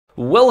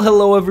Well,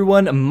 hello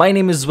everyone, my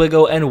name is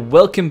zwiggojr and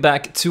welcome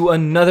back to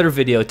another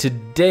video.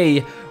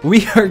 Today,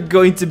 we are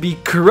going to be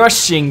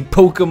crushing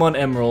Pokemon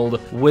Emerald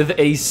with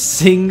a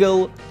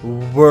single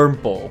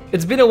Wurmple.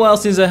 It's been a while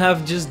since I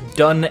have just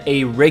done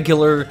a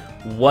regular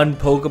one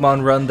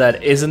Pokemon run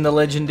that isn't a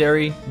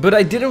legendary, but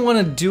I didn't want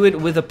to do it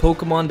with a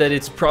Pokemon that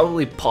it's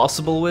probably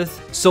possible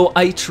with, so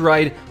I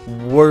tried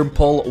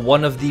Wurmple,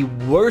 one of the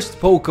worst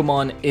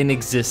Pokemon in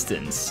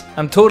existence.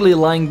 I'm totally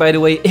lying, by the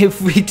way.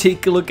 If we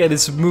take a look at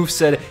its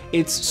moveset,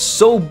 it's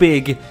so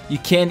big you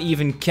can't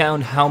even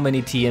count how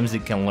many TMs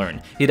it can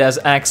learn. It has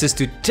access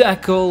to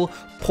Tackle,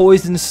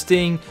 Poison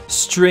Sting,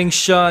 String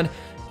Shot,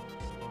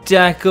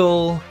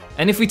 Tackle.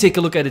 And if we take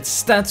a look at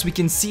its stats, we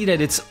can see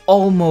that it's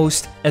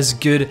almost as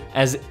good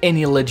as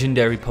any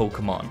legendary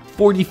Pokemon.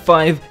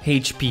 45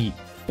 HP,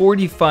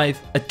 45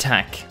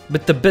 attack,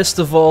 but the best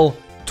of all,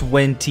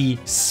 20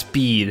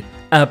 speed.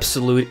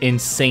 Absolute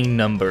insane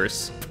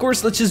numbers. Of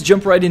course, let's just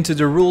jump right into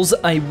the rules.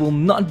 I will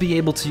not be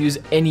able to use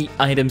any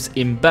items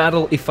in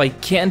battle. If I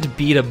can't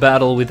beat a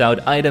battle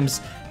without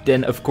items,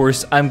 then of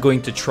course I'm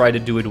going to try to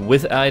do it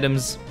with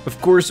items.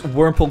 Of course,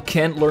 Wurmple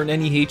can't learn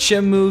any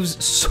HM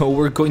moves, so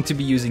we're going to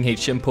be using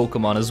HM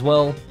Pokemon as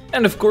well.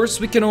 And of course,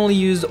 we can only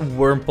use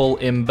Wurmple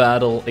in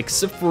battle,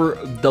 except for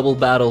double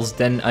battles,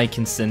 then I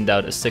can send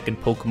out a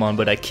second Pokemon,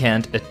 but I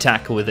can't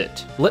attack with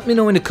it. Let me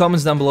know in the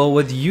comments down below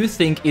what you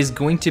think is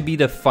going to be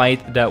the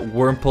fight that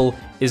Wurmple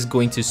is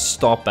going to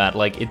stop at,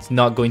 like it's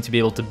not going to be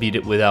able to beat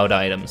it without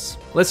items.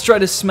 Let's try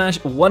to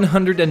smash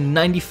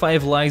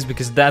 195 lives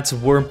because that's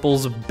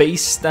Wurmple's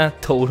base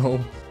stat total.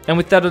 And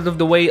with that out of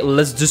the way,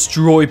 let's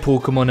destroy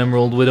Pokemon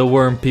Emerald with a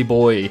Wurmpy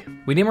boy.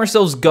 We name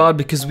ourselves God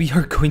because we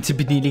are going to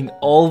be needing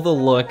all the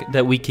luck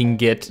that we can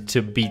get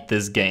to beat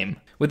this game.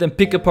 We then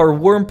pick up our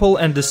Wurmple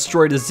and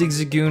destroy the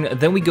Zigzagoon,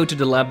 then we go to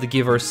the lab to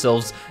give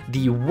ourselves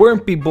the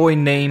Wurmpy boy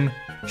name.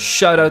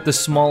 Shout out to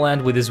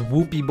Smallland with his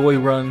Whoopie Boy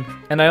run.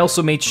 And I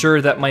also made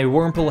sure that my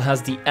Wurmple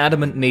has the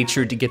adamant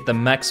nature to get the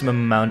maximum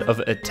amount of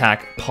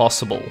attack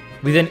possible.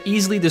 We then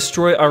easily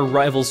destroy our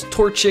rival's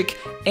Torchic,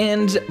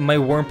 and my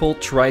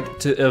Wurmple tried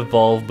to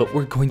evolve, but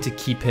we're going to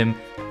keep him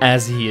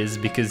as he is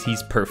because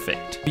he's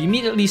perfect. We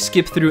immediately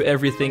skip through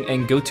everything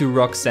and go to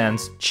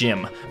Roxanne's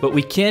gym, but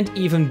we can't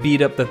even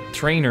beat up the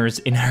trainers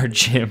in our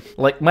gym.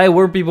 Like, my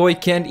Wurmpy boy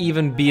can't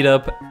even beat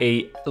up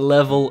a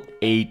level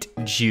 8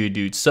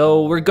 Geodude,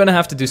 so we're gonna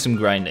have to do some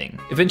grinding.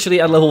 Eventually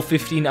at level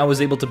 15 I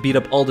was able to beat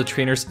up all the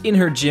trainers in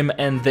her gym,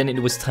 and then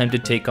it was time to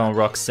take on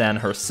Roxanne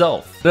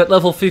herself. But at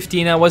level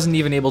 15 I wasn't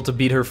even able to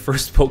beat her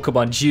first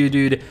Pokemon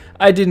Geodude.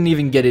 I didn't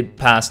even get it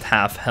past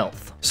half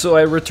health. So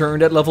I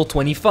returned at level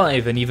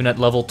 25, and even at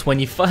level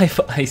 25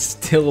 I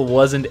still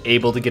wasn't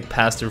able to get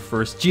past her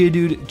first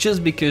Geodude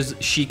just because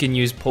she can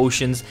use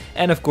potions,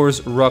 and of course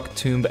Rock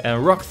Tomb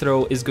and Rock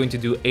Throw is going to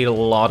do a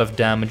lot of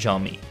damage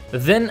on me.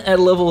 Then at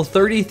level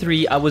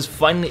 33 I was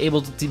finally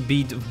able to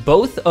beat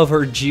both of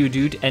her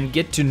Geodude and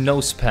get to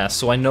Nosepass,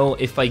 so I know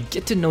if I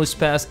get to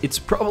Nosepass it's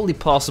probably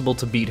possible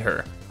to beat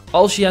her.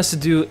 All she has to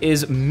do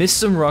is miss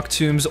some Rock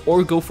Tombs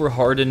or go for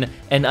Harden,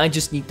 and I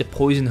just need to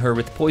poison her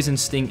with Poison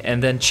Sting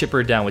and then chip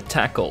her down with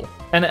Tackle.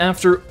 And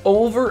after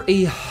over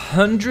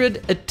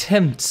 100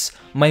 attempts,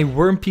 my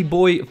Wurmpy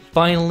boy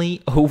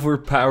finally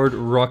overpowered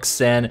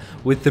Roxanne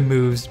with the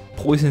moves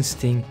Poison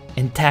Sting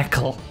and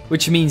Tackle.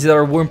 Which means that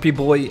our Wurmpy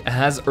boy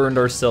has earned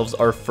ourselves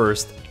our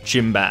first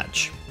gym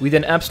badge. We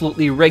then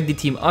absolutely wreck the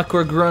Team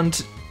Aqua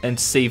Grunt and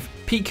save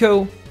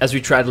Pico. As we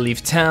try to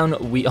leave town,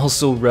 we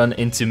also run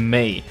into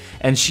May,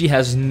 and she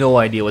has no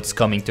idea what's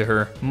coming to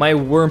her. My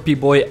Wurmpy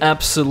boy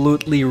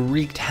absolutely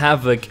wreaked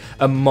havoc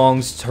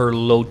amongst her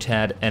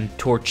Lotad and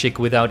Torchic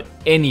without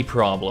any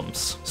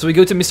problems. So we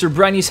go to Mr.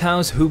 Brany's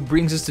house, who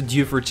brings us to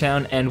Dewford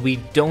Town, and we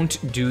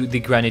don't do the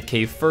Granite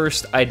Cave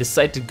first. I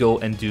decide to go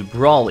and do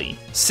Brawly.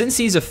 Since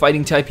he's a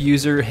fighting type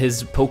user,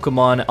 his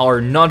Pokemon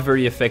are not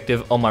very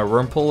effective on my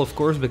Wurmple, of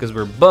course, because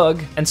we're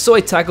Bug, and so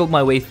I tackled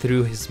my way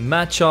through his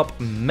Machop,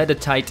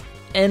 Meditite,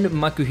 and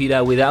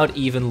Makuhita without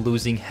even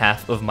losing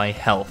half of my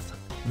health.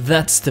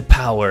 That's the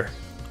power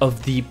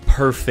of the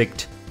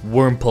perfect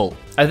Wurmple.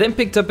 I then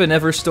picked up an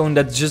Everstone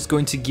that's just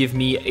going to give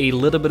me a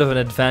little bit of an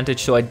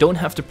advantage so I don't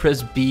have to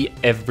press B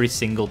every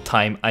single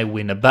time I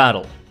win a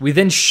battle. We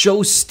then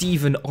show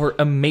Steven our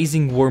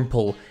amazing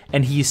Wurmple,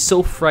 and he is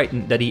so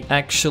frightened that he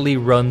actually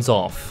runs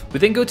off. We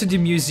then go to the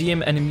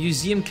museum, and the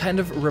museum kind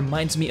of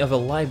reminds me of a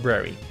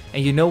library.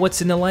 And you know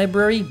what's in the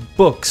library?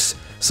 Books.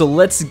 So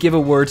let's give a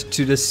word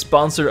to the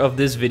sponsor of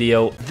this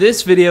video.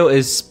 This video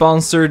is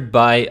sponsored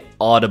by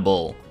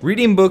Audible.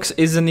 Reading books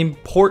is an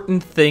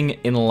important thing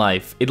in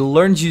life. It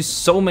learns you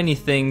so many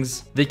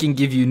things. They can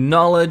give you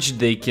knowledge,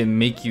 they can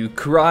make you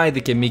cry, they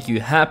can make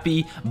you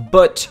happy,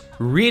 but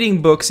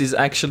reading books is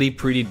actually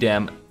pretty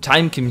damn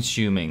time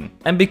consuming.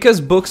 And because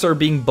books are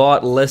being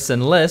bought less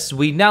and less,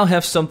 we now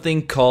have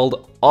something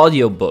called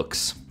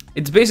audiobooks.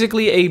 It's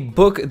basically a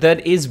book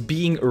that is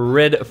being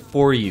read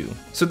for you.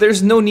 So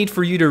there's no need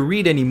for you to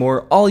read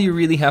anymore. All you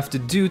really have to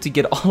do to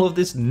get all of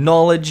this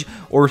knowledge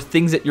or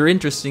things that you're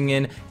interested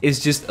in is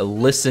just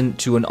listen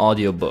to an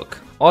audiobook.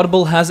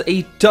 Audible has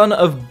a ton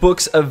of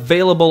books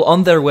available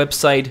on their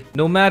website.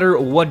 No matter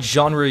what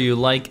genre you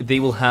like, they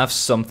will have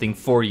something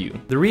for you.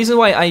 The reason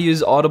why I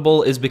use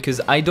Audible is because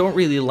I don't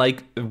really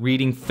like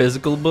reading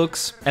physical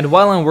books, and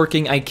while I'm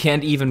working I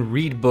can't even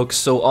read books,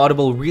 so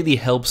Audible really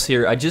helps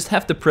here. I just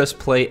have to press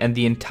play and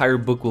the entire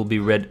book will be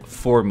read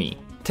for me.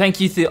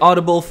 Thank you to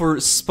Audible for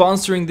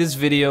sponsoring this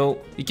video.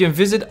 You can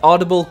visit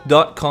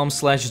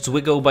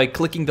audible.com/zwiggo by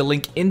clicking the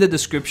link in the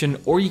description,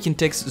 or you can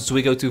text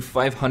Zwiggo to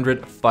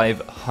 500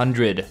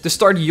 500 to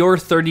start your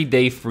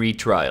 30-day free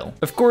trial.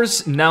 Of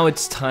course, now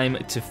it's time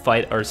to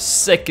fight our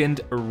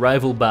second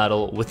rival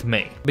battle with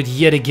May. But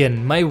yet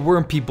again, my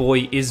Wurmple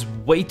boy is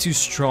way too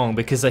strong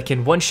because I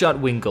can one-shot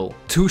Wingull,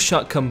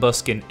 two-shot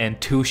Combusken, and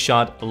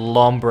two-shot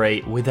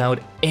Lombre without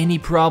any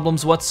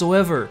problems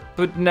whatsoever.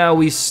 But now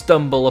we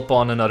stumble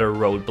upon another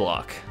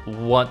roadblock,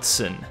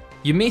 Watson.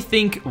 You may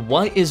think,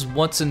 why is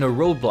Watson a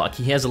roadblock?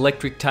 He has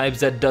electric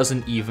types that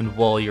doesn't even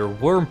wall your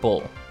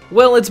Wurmple.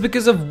 Well, it's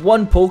because of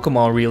one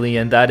Pokemon really,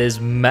 and that is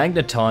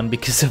Magneton,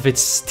 because of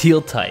its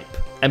steel type.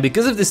 And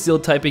because of the steel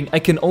typing, I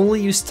can only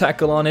use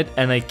tackle on it,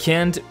 and I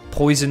can't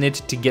poison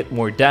it to get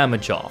more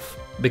damage off,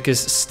 because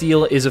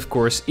steel is of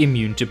course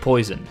immune to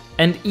poison.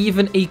 And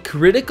even a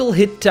critical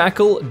hit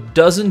tackle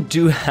doesn't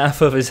do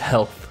half of his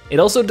health. It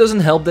also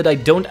doesn't help that I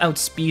don't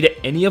outspeed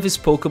any of his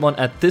Pokemon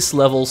at this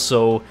level,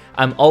 so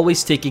I'm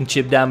always taking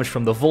chip damage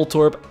from the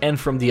Voltorb and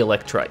from the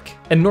Electrike.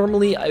 And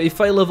normally,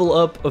 if I level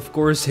up, of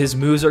course, his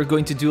moves are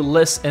going to do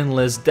less and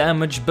less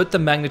damage, but the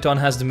Magneton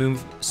has the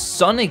move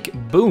Sonic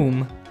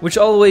Boom, which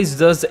always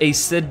does a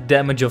set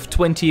damage of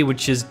 20,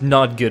 which is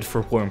not good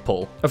for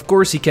Wurmple. Of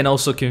course, he can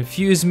also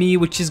confuse me,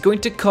 which is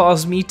going to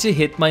cause me to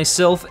hit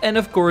myself and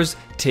of course,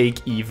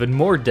 take even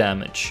more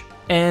damage.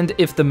 And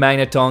if the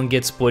Magneton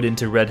gets put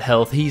into red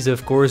health, he's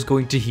of course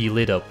going to heal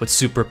it up with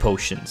super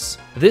potions.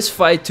 This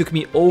fight took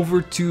me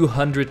over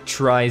 200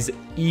 tries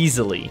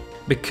easily,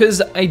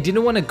 because I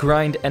didn't want to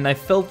grind and I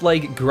felt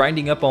like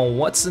grinding up on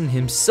Watson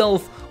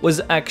himself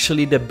was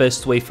actually the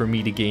best way for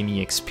me to gain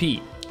EXP.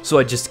 So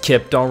I just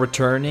kept on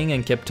returning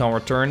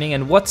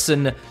and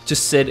Watson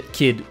just said,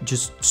 "Kid,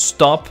 just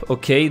stop,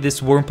 okay?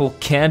 This Wurmple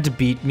can't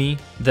beat me."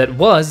 That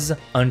was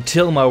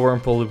until my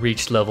Wurmple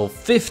reached level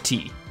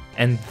 50,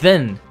 and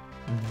then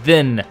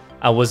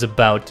I was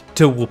about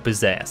to whoop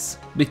his ass.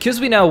 Because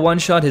we now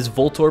one-shot his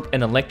Voltorb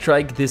and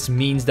Electrike, this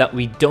means that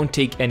we don't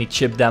take any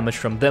chip damage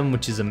from them,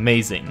 which is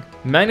amazing.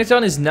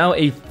 Magneton is now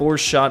a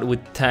 4-shot with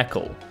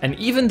Tackle. And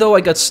even though I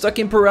got stuck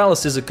in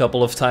paralysis a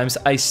couple of times,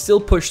 I still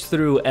pushed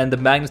through and the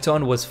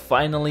Magneton was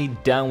finally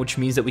down, which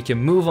means that we can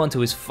move on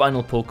to his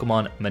final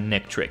Pokemon,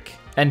 Manectric.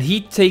 And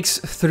he takes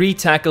 3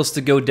 tackles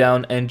to go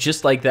down, and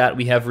just like that,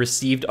 we have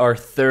received our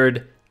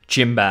third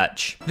Gym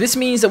Badge. This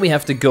means that we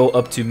have to go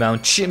up to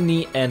Mount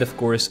Chimney and of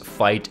course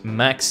fight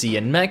Maxie,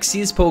 and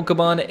Maxie's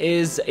Pokemon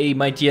is a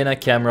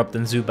Mightyena, Camerupt,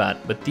 and Zubat,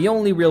 but the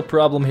only real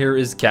problem here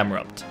is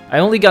Camerupt. I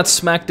only got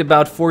smacked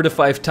about 4 to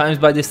 5 times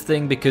by this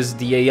thing because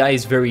the AI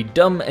is very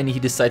dumb and he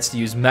decides to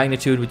use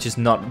Magnitude, which is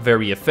not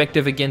very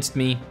effective against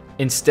me,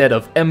 instead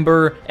of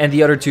Ember, and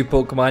the other 2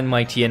 Pokemon,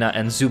 Mightyena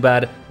and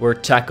Zubat, were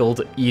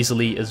tackled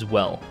easily as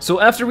well. So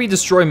after we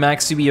destroy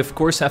Maxie, we of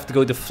course have to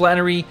go to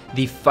Flannery,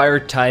 the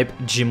Fire-type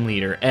gym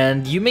leader.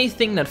 And you may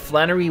think that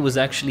Flannery was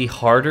actually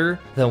harder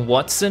than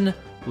Watson.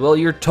 Well,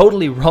 you're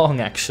totally wrong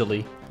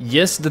actually.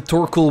 Yes, the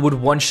Torkoal would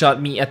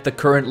one-shot me at the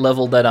current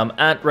level that I'm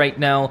at right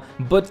now,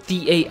 but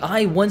the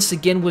AI once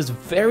again was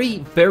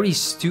very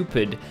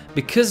stupid,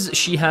 because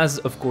she has,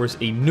 of course,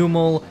 a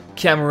Numel,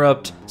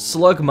 Camerupt,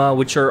 Slugma,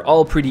 which are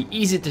all pretty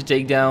easy to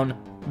take down,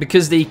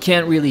 because they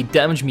can't really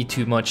damage me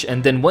too much,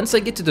 and then once I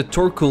get to the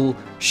Torkoal,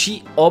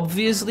 she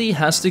obviously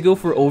has to go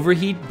for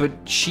Overheat, but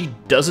she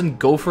doesn't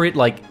go for it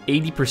like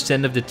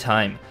 80% of the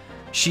time.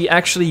 She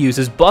actually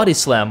uses Body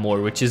Slam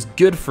more, which is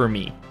good for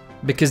me,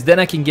 because then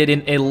I can get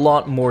in a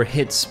lot more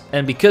hits,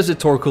 and because the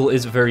Torkoal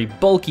is very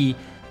bulky,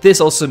 this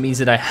also means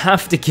that I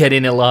have to get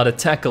in a lot of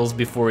tackles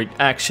before it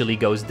actually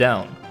goes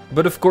down.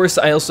 But of course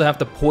I also have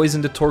to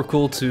poison the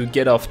Torkoal to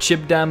get off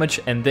chip damage,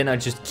 and then I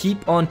just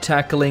keep on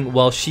tackling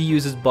while she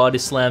uses Body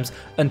Slams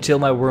until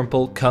my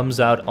Wurmple comes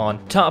out on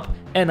top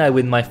and I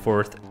win my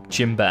 4th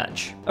Gym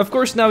Badge. Of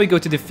course, now we go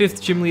to the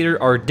 5th gym leader,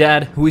 our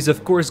dad, who is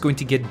of course going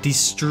to get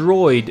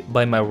destroyed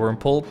by my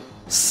Wurmple.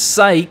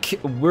 Psych,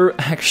 we're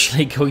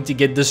actually going to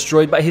get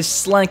destroyed by his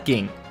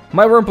Slanking.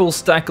 My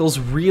Wurmple's tackles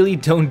really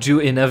don't do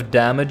enough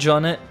damage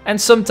on it,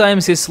 and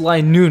sometimes his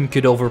Linoon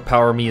could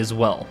overpower me as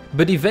well.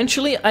 But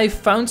eventually I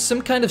found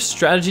some kind of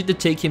strategy to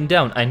take him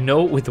down. I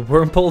know with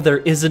Wurmple there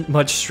isn't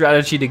much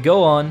strategy to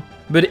go on,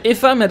 but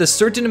if I'm at a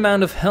certain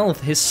amount of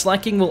health, his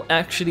Slacking will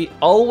actually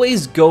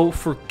always go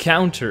for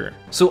counter.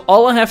 So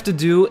all I have to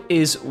do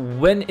is,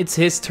 when it's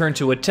his turn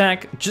to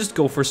attack, just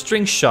go for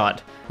String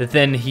Shot.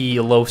 Then he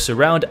loafs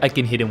around, I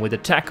can hit him with a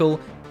Tackle,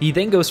 He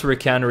then goes for a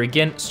counter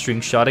again, string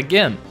shot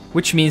again,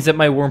 which means that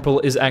my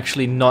Wurmple is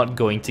actually not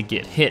going to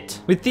get hit.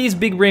 With these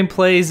big brain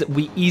plays,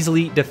 we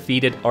easily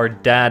defeated our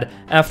dad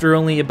after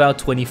only about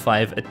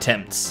 25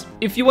 attempts.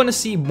 If you want to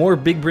see more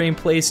big brain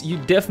plays, you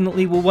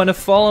definitely will want to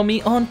follow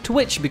me on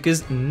Twitch,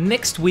 because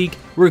next week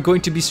we're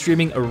going to be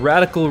streaming a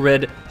Radical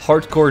Red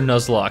Hardcore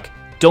Nuzlocke.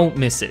 Don't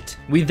miss it.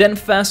 We then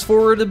fast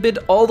forward a bit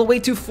all the way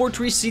to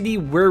Fortress City,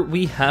 where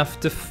we have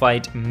to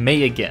fight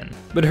May again.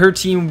 But her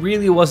team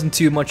really wasn't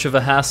too much of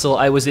a hassle.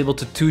 I was able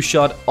to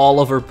two-shot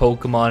all of her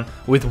Pokemon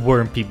with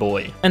Wurmple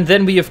Boy. And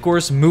then we of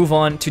course move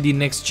on to the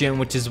next gym,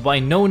 which is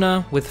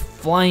Winona with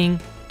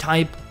flying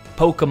type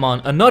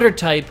Pokemon, another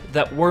type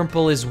that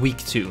Wurmple is weak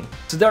to.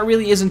 So that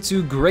really isn't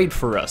too great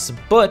for us,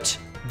 but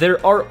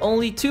there are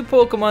only two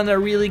Pokemon that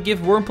really give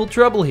Wurmple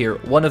trouble here.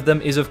 One of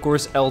them is of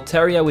course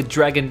Altaria with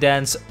Dragon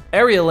Dance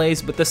Aerial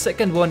Ace, but the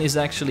second one is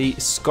actually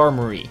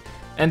Skarmory.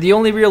 And the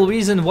only real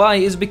reason why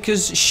is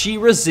because she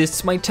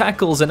resists my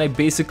tackles and I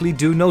basically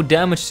do no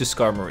damage to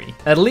Skarmory.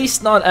 At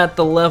least not at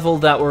the level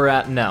that we're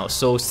at now,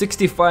 so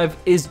 65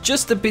 is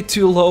just a bit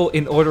too low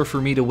in order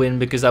for me to win,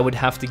 because I would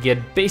have to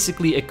get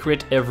basically a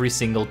crit every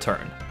single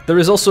turn. There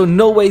is also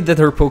no way that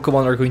her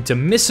Pokemon are going to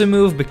miss a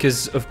move,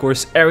 because of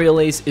course Aerial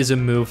Ace is a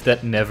move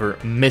that never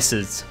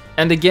misses.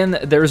 And again,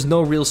 there is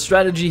no real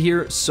strategy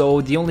here, so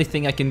the only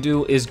thing I can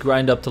do is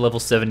grind up to level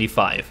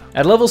 75.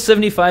 At level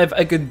 75,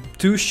 I could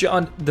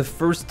two-shot the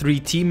first 3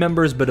 team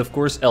members, but of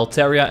course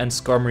Altaria and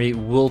Skarmory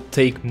will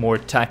take more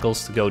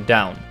tackles to go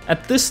down.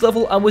 At this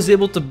level, I was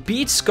able to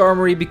beat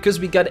Skarmory because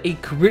we got a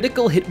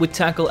critical hit with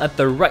tackle at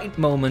the right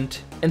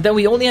moment. And then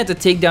we only had to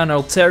take down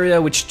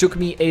Altaria, which took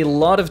me a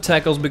lot of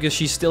tackles because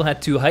she still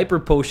had 2 hyper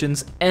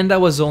potions, and I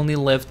was only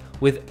left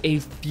with a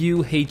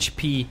few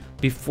HP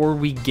before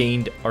we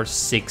gained our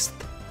 6th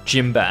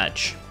gym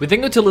badge. We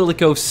then go to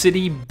Lilycove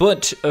City,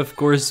 but of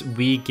course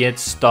we get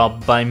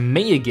stopped by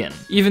May again.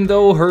 Even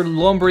though her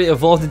Lombre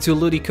evolved into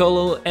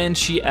Ludicolo and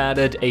she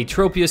added a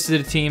Tropius to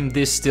the team,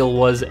 this still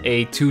was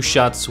a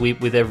 2-shot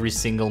sweep with every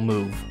single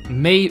move.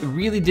 May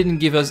really didn't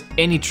give us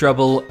any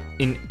trouble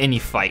in any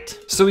fight.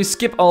 So we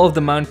skip all of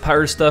the Mount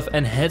Pyre stuff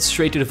and head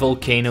straight to the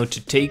volcano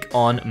to take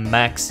on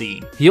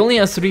Maxie. He only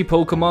has 3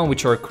 Pokemon,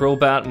 which are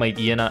Crobat,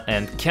 Mightyena,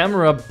 and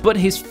Camera, but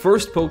his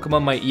first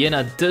Pokemon,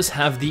 Mightyena, does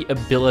have the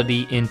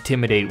ability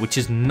Intimidate, which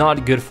is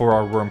not good for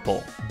our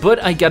Wurmple.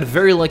 But I got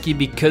very lucky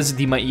because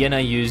the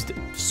Mightyena used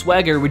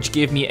Swagger, which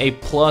gave me a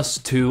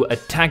 +2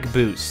 attack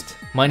boost.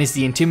 Minus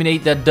the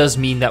Intimidate, that does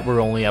mean that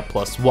we're only at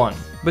 +1.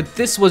 But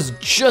this was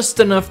just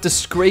enough to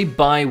scrape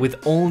by with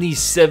only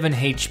 7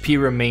 HP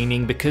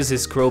remaining, because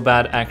his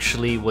Crobat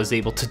actually was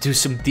able to do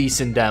some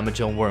decent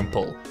damage on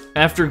Wurmple.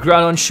 After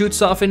Groudon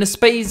shoots off in a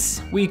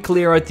space, we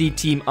clear out the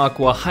Team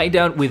Aqua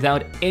hideout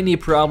without any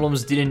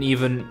problems, didn't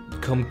even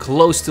come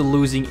close to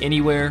losing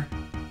anywhere.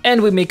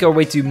 And we make our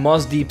way to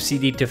Moss Deep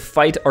City to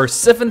fight our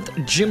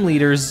 7th gym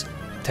leaders,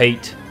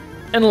 Tate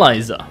and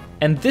Liza.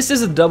 And this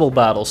is a double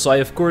battle, so I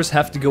of course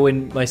have to go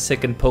in my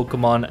second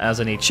Pokemon as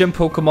an HM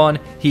Pokemon.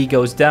 He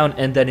goes down,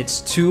 and then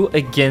it's 2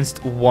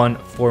 against 1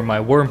 for my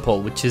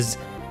Wurmple, which is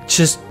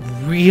just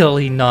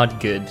really not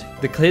good.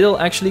 The Claydol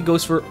actually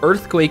goes for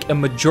Earthquake a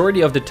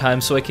majority of the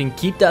time, so I can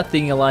keep that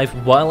thing alive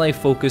while I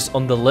focus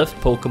on the left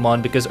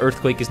Pokemon, because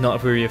Earthquake is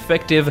not very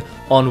effective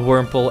on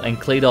Wurmple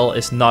and Claydol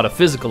is not a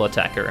physical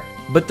attacker.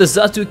 But the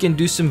Xatu can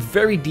do some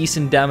very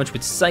decent damage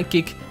with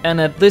Psychic,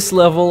 and at this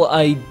level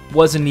I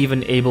wasn't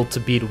even able to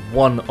beat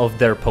one of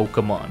their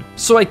Pokemon.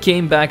 So I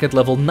came back at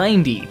level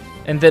 90.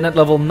 And then at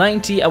level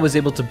 90 I was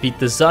able to beat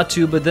the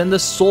Xatu, but then the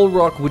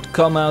Solrock would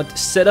come out,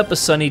 set up a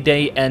Sunny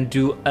Day, and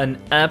do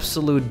an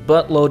absolute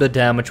buttload of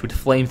damage with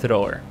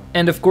Flamethrower.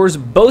 And of course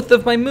both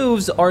of my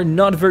moves are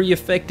not very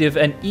effective,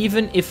 and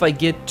even if I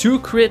get 2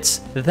 crits,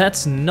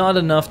 that's not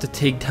enough to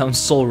take down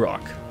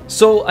Solrock.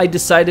 So I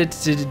decided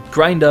to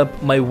grind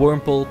up my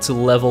Wurmple to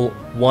level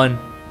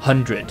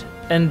 100.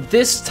 And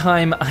this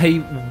time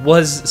I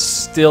was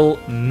still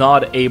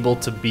not able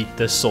to beat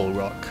the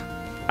Solrock.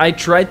 I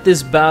tried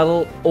this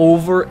battle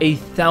over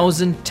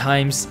 1,000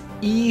 times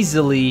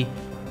easily,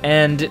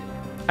 and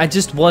I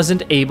just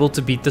wasn't able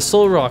to beat the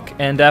Solrock.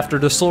 And after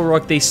the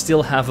Solrock they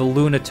still have a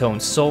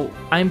Lunatone, so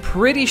I'm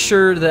pretty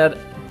sure that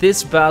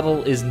this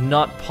battle is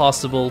not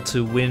possible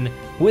to win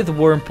with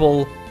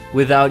Wurmple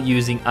without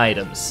using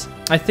items.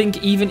 I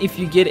think even if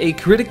you get a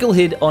critical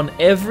hit on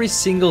every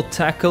single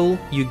tackle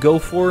you go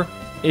for,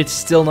 it's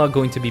still not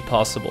going to be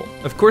possible.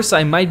 Of course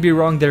I might be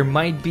wrong, there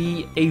might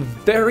be a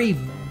very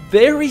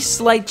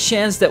slight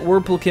chance that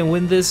Wurmple can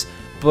win this,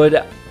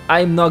 but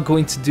I'm not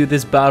going to do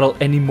this battle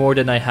any more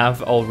than I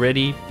have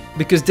already,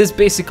 because this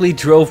basically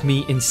drove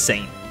me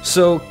insane.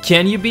 So,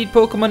 can you beat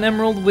Pokemon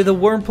Emerald with a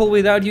Wurmple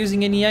without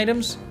using any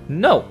items?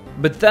 No,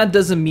 but that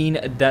doesn't mean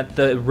that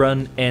the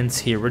run ends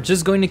here. We're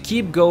just going to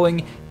keep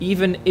going,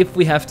 even if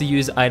we have to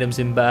use items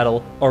in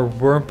battle. Our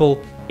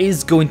Wurmple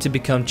is going to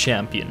become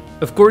champion.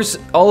 Of course,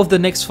 all of the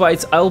next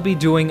fights I'll be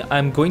doing,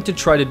 I'm going to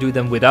try to do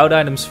them without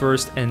items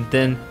first, and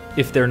then,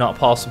 if they're not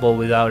possible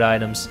without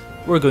items,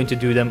 we're going to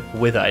do them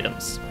with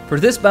items. For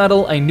this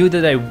battle, I knew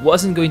that I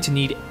wasn't going to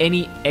need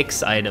any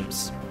X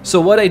items. So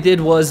what I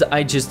did was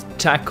I just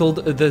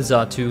tackled the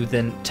Xatu,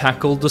 then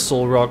tackled the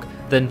Solrock,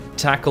 then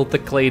tackled the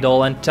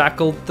Claydol, and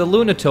tackled the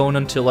Lunatone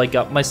until I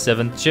got my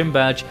 7th gym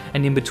badge,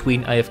 and in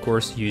between I of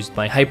course used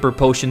my Hyper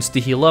Potions to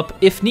heal up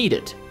if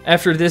needed.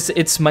 After this,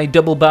 it's my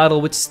double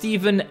battle with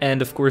Steven,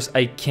 and of course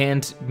I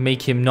can't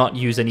make him not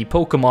use any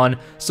Pokemon,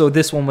 so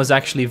this one was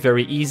actually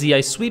very easy.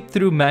 I sweep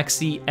through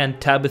Maxie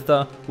and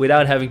Tabitha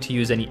without having to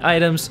use any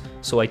items,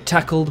 so I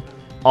tackled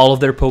all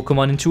of their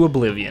Pokemon into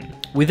oblivion.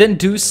 We then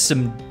do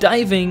some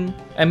diving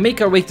and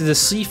make our way to the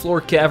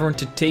seafloor cavern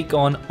to take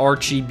on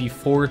Archie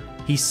before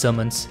he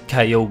summons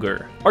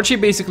Kyogre. Archie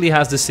basically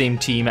has the same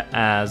team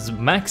as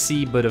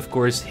Maxie, but of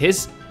course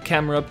his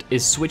Camerupt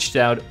is switched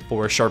out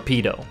for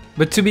Sharpedo.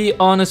 But to be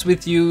honest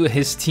with you,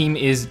 his team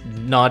is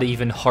not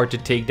even hard to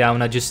take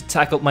down. I just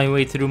tackled my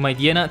way through my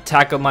Diana,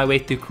 tackled my way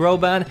through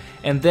Crobat,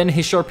 and then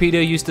his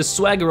Sharpedo used the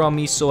Swagger on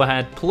me, so I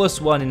had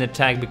 +1 in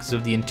attack because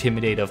of the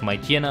Intimidate of my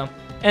Diana,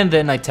 and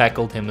then I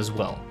tackled him as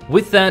well.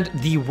 With that,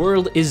 the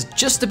world is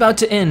just about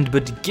to end,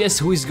 but guess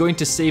who is going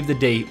to save the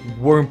day?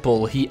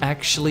 Wurmple. He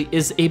actually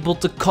is able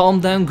to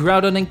calm down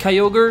Groudon and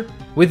Kyogre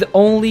with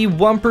only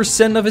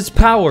 1% of his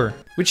power,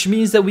 which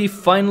means that we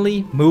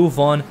finally move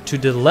on to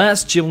the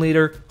last gym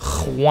leader,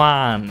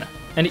 Hoenn.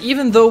 And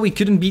even though we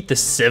couldn't beat the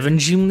 7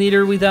 gym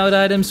leader without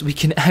items, we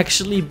can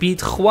actually beat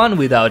Hoenn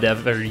without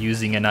ever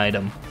using an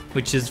item,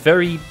 which is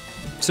very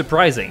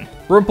surprising.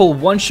 Wurmple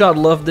 1-shot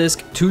Love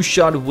Disc,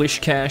 2-shot Wish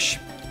Cash,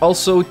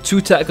 also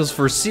 2 tackles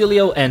for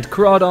Celio and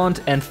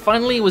Crawdaunt, and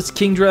finally it was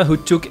Kingdra who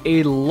took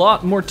a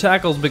lot more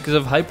tackles because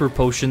of Hyper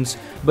Potions,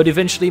 but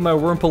eventually my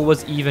Wurmple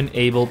was even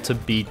able to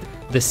beat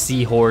the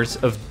Seahorse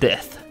of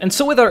Death. And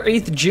so with our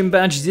 8th gym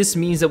badge, this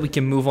means that we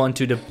can move on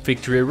to the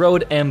Victory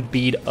Road and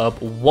beat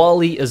up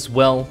Wally as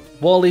well.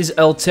 Wally's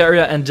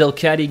Altaria and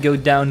Delcatty go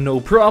down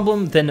no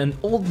problem, then an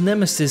old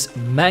nemesis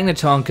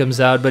Magneton comes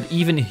out, but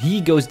even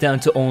he goes down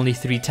to only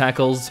 3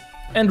 tackles.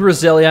 And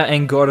Roselia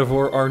and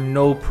Gardevoir are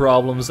no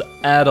problems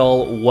at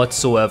all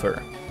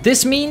whatsoever.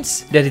 This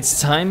means that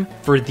it's time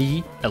for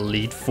the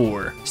Elite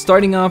Four,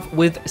 starting off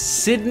with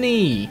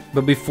Sydney.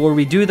 But before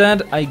we do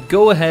that, I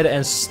go ahead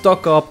and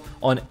stock up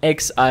on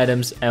X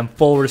items and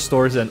full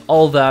restores and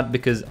all that,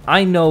 because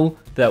I know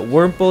that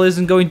Wurmple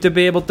isn't going to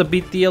be able to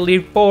beat the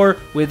Elite Four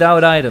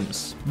without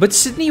items. But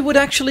Sydney would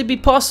actually be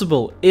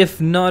possible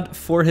if not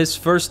for his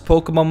first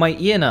Pokemon, my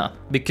Iena,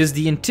 because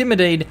the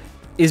Intimidate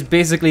is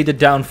basically the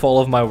downfall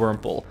of my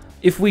Wurmple.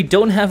 If we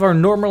don't have our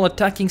normal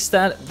attacking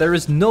stat, there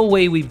is no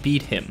way we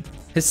beat him.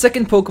 His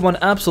second Pokemon,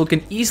 Absol,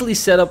 can easily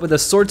set up with a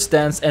Swords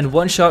Dance and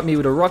one-shot me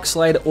with a Rock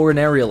Slide or an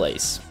Aerial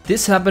Ace.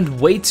 This happened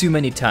way too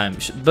many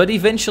times, but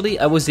eventually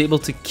I was able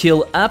to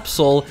kill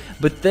Absol,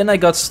 but then I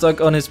got stuck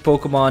on his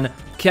Pokemon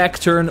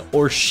Cacturne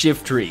or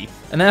Shiftry.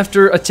 And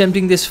after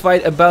attempting this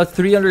fight about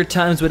 300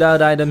 times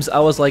without items, I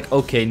was like,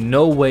 okay,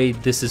 no way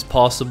this is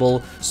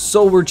possible,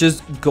 so we're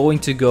just going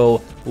to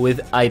go with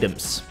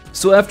items.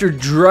 So after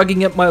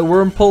drugging up my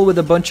Wurmple with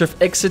a bunch of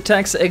X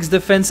attacks, X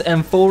defense,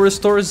 and full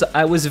restores,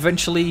 I was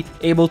eventually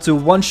able to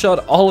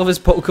one-shot all of his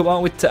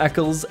Pokemon with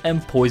tackles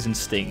and poison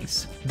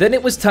stings. Then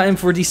it was time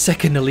for the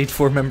second Elite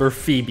Four member,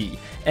 Phoebe.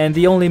 And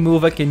the only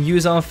move I can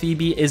use on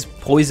Phoebe is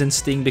Poison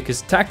Sting,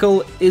 because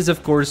Tackle is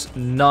of course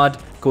not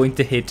going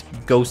to hit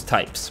Ghost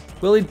types.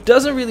 Well, it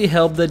doesn't really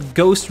help that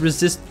Ghost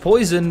resists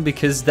Poison,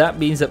 because that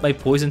means that my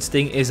Poison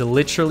Sting is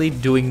literally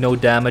doing no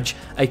damage.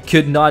 I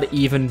could not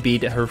even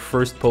beat her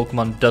first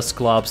Pokemon,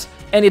 Dusclops,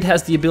 and it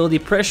has the ability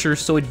Pressure,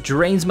 so it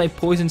drains my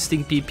Poison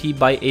Sting PP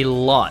by a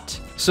lot.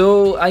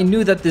 So I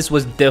knew that this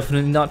was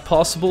definitely not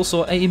possible,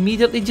 so I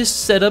immediately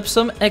just set up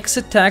some X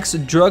attacks,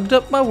 drugged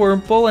up my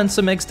Wurmple and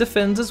some X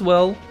defense as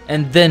well,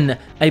 and then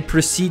I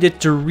proceeded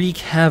to wreak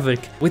havoc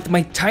with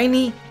my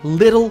tiny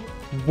little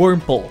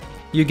Wurmple.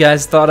 You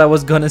guys thought I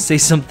was gonna say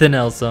something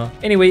else, huh?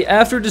 Anyway,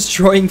 after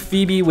destroying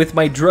Phoebe with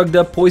my drugged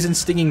up poison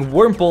stinging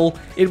Wurmple,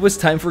 it was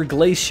time for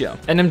Glacia.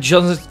 And I'm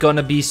just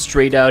gonna be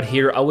straight out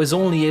here, I was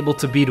only able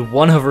to beat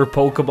one of her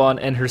Pokemon,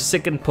 and her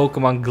second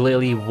Pokemon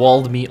Glalie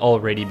walled me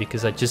already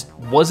because I just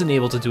wasn't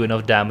able to do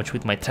enough damage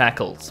with my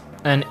tackles.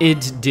 And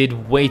it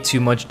did way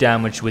too much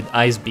damage with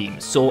Ice Beam,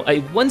 so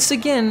I once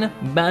again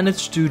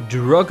managed to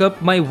drug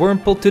up my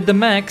Wurmple to the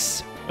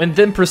max, and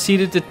then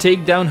proceeded to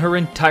take down her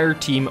entire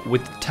team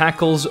with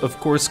tackles, of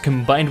course,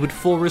 combined with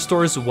full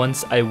restores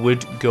once I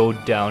would go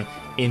down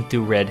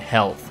into red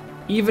health.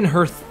 Even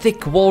her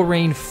thick wall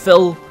rain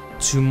fell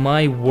to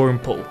my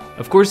Wurmple.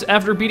 Of course,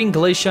 after beating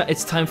Glacia,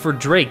 it's time for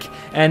Drake,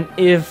 and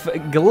if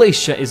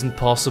Glacia isn't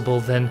possible,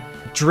 then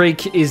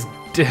Drake is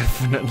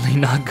definitely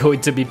not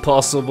going to be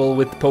possible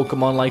with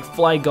Pokemon like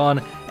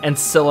Flygon and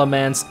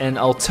Salamence and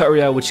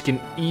Altaria, which can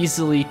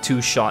easily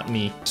two-shot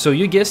me. So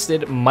you guessed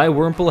it, my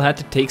Wurmple had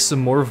to take some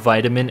more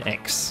Vitamin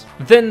X.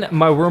 Then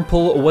my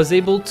Wurmple was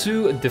able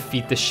to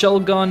defeat the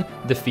Shelgon,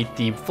 defeat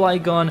the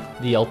Flygon,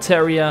 the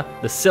Altaria,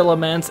 the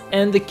Salamence,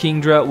 and the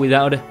Kingdra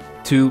without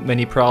too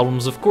many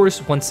problems. Of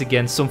course, once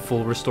again, some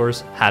full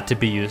restores had to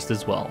be used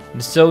as well.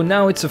 So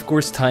now it's of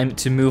course time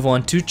to move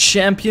on to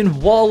Champion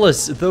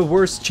Wallace, the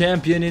worst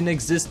champion in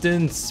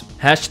existence.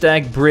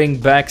 Hashtag bring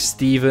back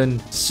Steven.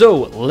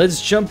 So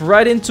let's jump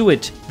right into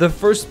it. The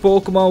first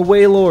Pokemon,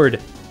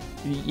 Wailord.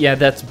 Yeah,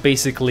 that's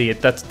basically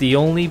it. That's the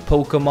only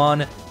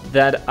Pokemon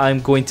that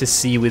I'm going to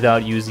see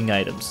without using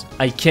items.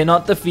 I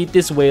cannot defeat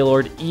this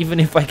Wailord even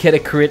if I get a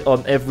crit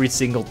on every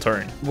single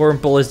turn.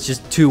 Wurmple is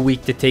just too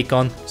weak to take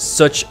on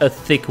such a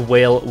thick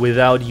whale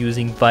without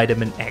using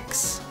Vitamin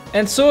X.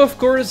 And so of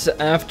course,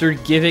 after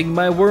giving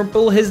my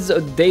Wurmple his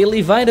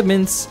daily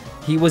vitamins,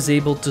 he was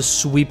able to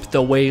sweep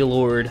the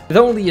Wailord with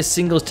only a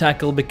single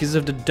tackle because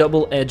of the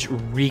double edge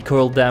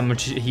recoil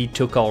damage he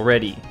took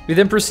already. We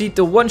then proceed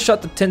to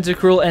one-shot the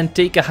Tentacruel and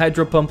take a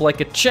Hydro Pump like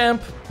a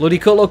champ.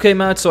 Ludicolo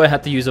came out, so I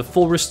had to use a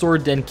full restore,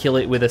 then kill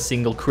it with a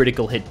single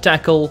critical hit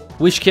tackle.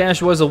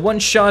 Wishcash was a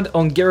one-shot.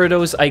 On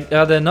Gyarados, I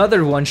got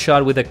another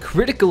one-shot with a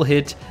critical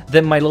hit.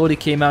 Then my Lodi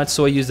came out,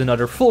 so I used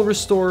another full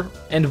restore.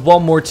 And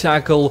one more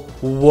tackle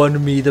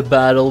won me the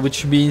battle,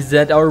 which means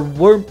that our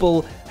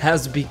Wurmple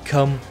has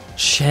become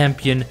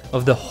champion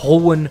of the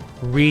Hoenn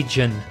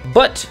region.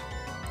 But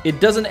it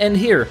doesn't end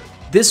here.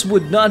 This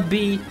would not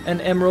be an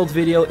Emerald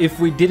video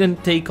if we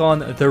didn't take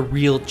on the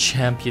real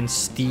champion,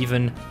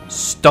 Steven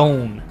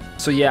Stone.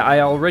 So yeah, I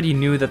already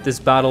knew that this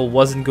battle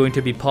wasn't going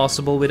to be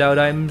possible without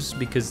items,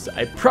 because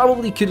I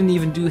probably couldn't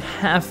even do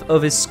half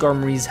of his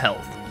Skarmory's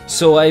health.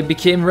 So I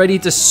became ready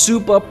to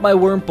soup up my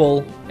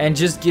Wurmple and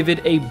just give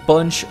it a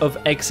bunch of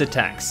X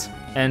attacks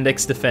and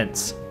X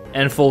defense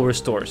and full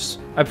restores.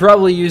 I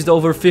probably used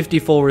over 50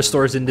 full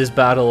restores in this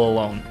battle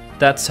alone.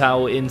 That's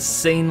how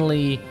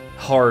insanely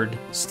hard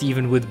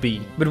Steven would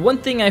be. But one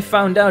thing I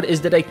found out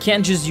is that I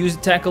can't just use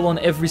tackle on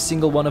every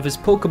single one of his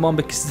Pokemon,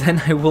 because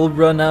then I will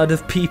run out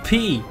of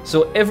PP.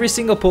 So every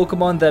single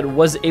Pokemon that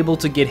was able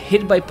to get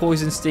hit by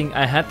Poison Sting,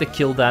 I had to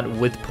kill that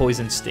with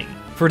Poison Sting.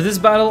 For this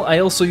battle, I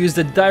also used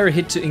a Dire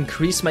Hit to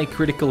increase my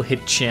critical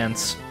hit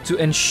chance, to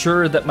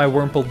ensure that my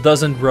Wurmple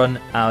doesn't run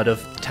out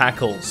of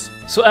tackles.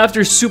 So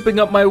after souping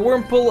up my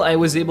Wurmple, I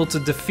was able to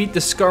defeat the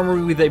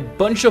Skarmory with a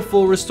bunch of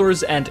full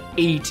restores and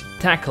 8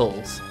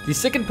 tackles. The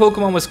second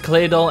Pokemon was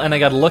Claydol, and I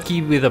got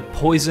lucky with a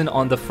poison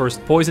on the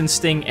first Poison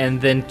Sting and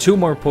then 2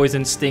 more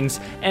Poison Stings,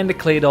 and the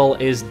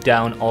Claydol is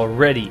down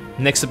already.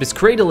 Next up is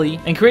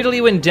Cradily, and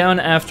Cradily went down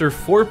after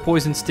 4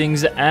 Poison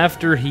Stings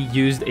after he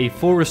used a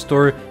full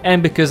restore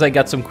and because I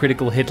got some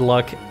critical hit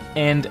luck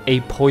and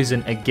a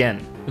poison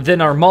again. Then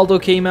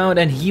Armaldo came out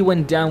and he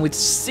went down with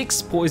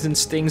 6 Poison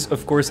Stings,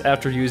 of course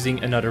after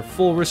using another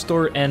full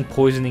restore and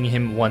poisoning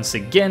him once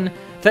again.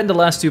 Then the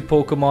last 2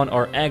 Pokemon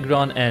are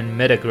Aggron and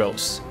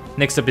Metagross.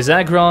 Next up is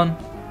Aggron,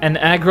 and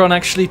Aggron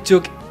actually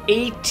took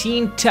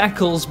 18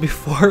 tackles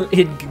before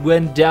it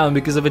went down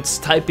because of its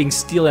typing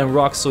Steel and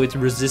Rock, so it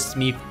resists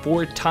me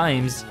 4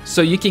 times.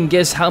 So you can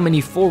guess how many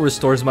full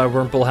restores my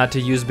Wurmple had to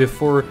use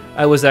before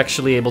I was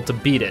actually able to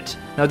beat it.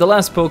 Now the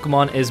last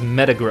Pokemon is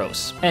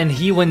Metagross, and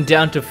he went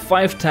down to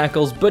 5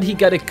 tackles, but he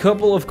got a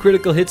couple of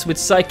critical hits with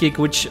Psychic,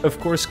 which of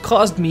course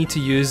caused me to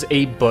use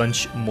a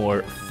bunch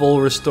more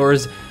full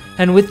restores.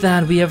 And with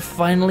that, we have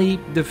finally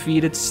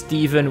defeated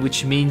Steven,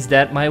 which means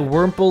that my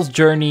Wurmple's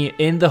journey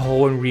in the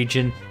Hoenn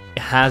region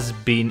has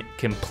been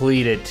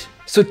completed.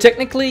 So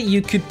technically,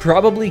 you could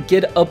probably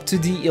get up to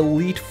the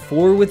Elite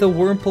 4 with a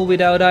Wurmple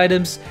without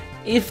items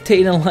if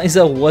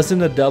Tedaliza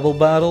wasn't a double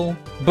battle.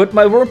 But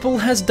my Wurmple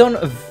has done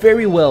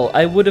very well.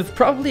 I would have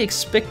probably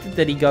expected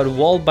that he got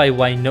walled by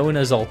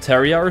Wynona's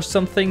Altaria or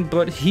something,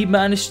 but he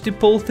managed to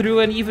pull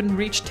through and even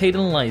reach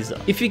Tedaliza.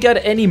 If you got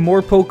any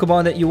more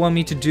Pokemon that you want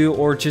me to do,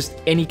 or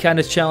just any kind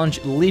of challenge,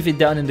 leave it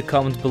down in the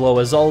comments below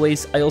as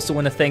always. I also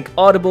want to thank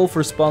Audible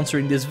for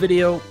sponsoring this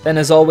video, and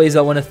as always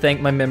I want to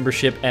thank my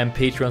membership and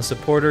Patreon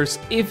supporters.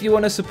 If you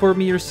want to support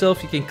me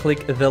yourself, you can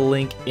click the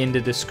link in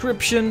the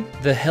description.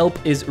 The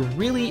help is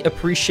really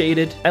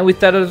appreciated. And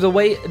with that out of the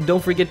way,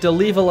 don't forget to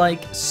leave a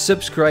like,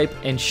 subscribe,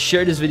 and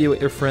share this video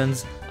with your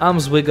friends. I'm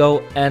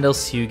Zwiggo, and I'll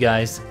see you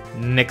guys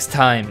next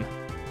time.